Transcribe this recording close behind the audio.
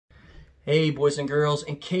Hey boys and girls,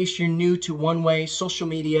 in case you're new to One Way Social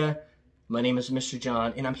Media, my name is Mr.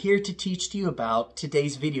 John and I'm here to teach to you about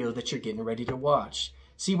today's video that you're getting ready to watch.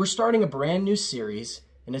 See, we're starting a brand new series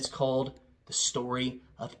and it's called The Story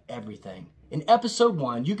of Everything. In episode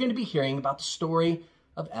 1, you're going to be hearing about the story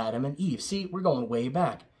of Adam and Eve. See, we're going way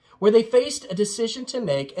back, where they faced a decision to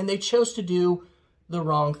make and they chose to do the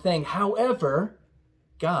wrong thing. However,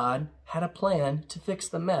 God had a plan to fix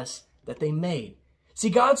the mess that they made. See,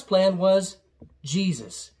 God's plan was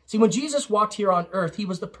Jesus. See, when Jesus walked here on earth, he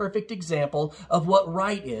was the perfect example of what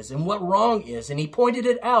right is and what wrong is. And he pointed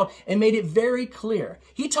it out and made it very clear.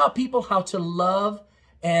 He taught people how to love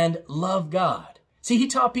and love God. See, he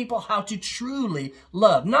taught people how to truly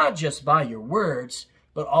love, not just by your words,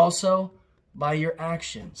 but also by your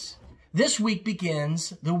actions. This week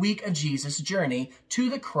begins the week of Jesus' journey to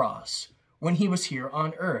the cross when he was here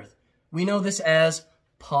on earth. We know this as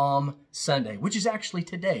Palm Sunday, which is actually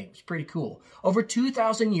today. It's pretty cool. Over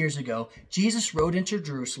 2,000 years ago, Jesus rode into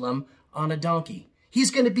Jerusalem on a donkey.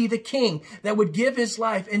 He's going to be the king that would give his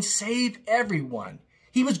life and save everyone.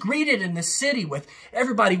 He was greeted in the city with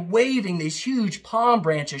everybody waving these huge palm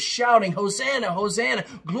branches, shouting, "Hosanna, Hosanna,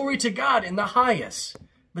 glory to God in the highest."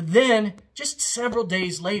 But then, just several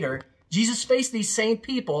days later, Jesus faced these same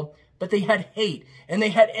people, but they had hate and they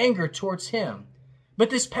had anger towards him.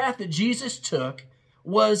 But this path that Jesus took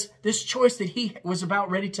was this choice that he was about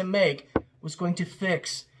ready to make was going to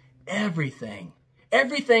fix everything.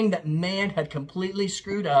 Everything that man had completely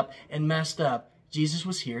screwed up and messed up, Jesus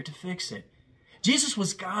was here to fix it. Jesus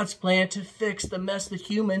was God's plan to fix the mess that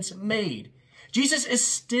humans made. Jesus is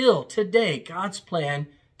still today God's plan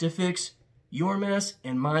to fix your mess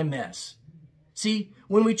and my mess. See,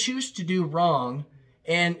 when we choose to do wrong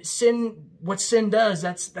and sin, what sin does,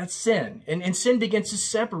 that's sin. And sin begins to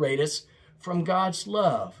separate us from God's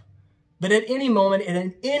love. But at any moment and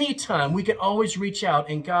at any time, we can always reach out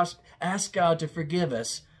and ask God to forgive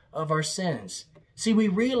us of our sins. See, we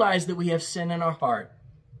realize that we have sin in our heart.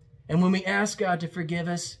 And when we ask God to forgive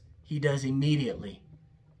us, he does immediately.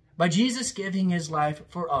 By Jesus giving his life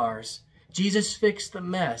for ours, Jesus fixed the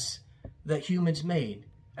mess that humans made,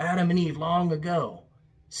 Adam and Eve, long ago.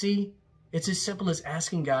 See, it's as simple as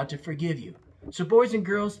asking God to forgive you. So boys and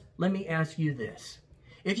girls, let me ask you this.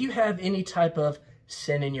 If you have any type of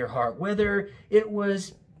sin in your heart, whether it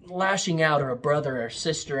was lashing out at a brother or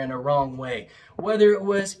sister in a wrong way, whether it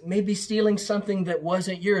was maybe stealing something that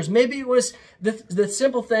wasn't yours, maybe it was the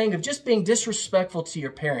simple thing of just being disrespectful to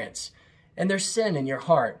your parents, and there's sin in your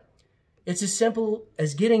heart, it's as simple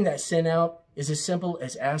as getting that sin out, is as simple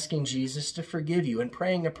as asking Jesus to forgive you and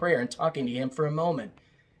praying a prayer and talking to him for a moment.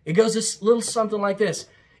 It goes a little something like this.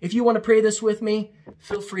 If you want to pray this with me,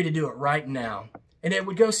 feel free to do it right now. And it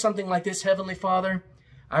would go something like this. Heavenly Father,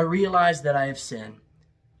 I realize that I have sinned.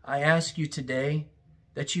 I ask you today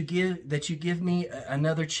that you give me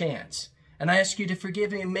another chance. And I ask you to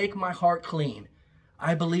forgive me and make my heart clean.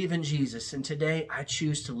 I believe in Jesus, and today I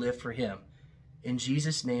choose to live for him. In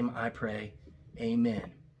Jesus' name I pray,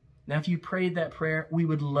 amen. Now, if you prayed that prayer, we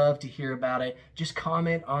would love to hear about it. Just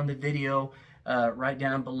comment on the video right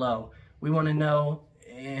down below. We want to know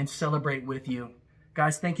and celebrate with you.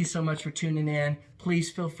 Guys, thank you so much for tuning in. Please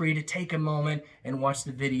feel free to take a moment and watch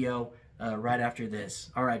the video right after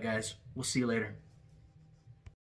this. All right, guys, we'll see you later.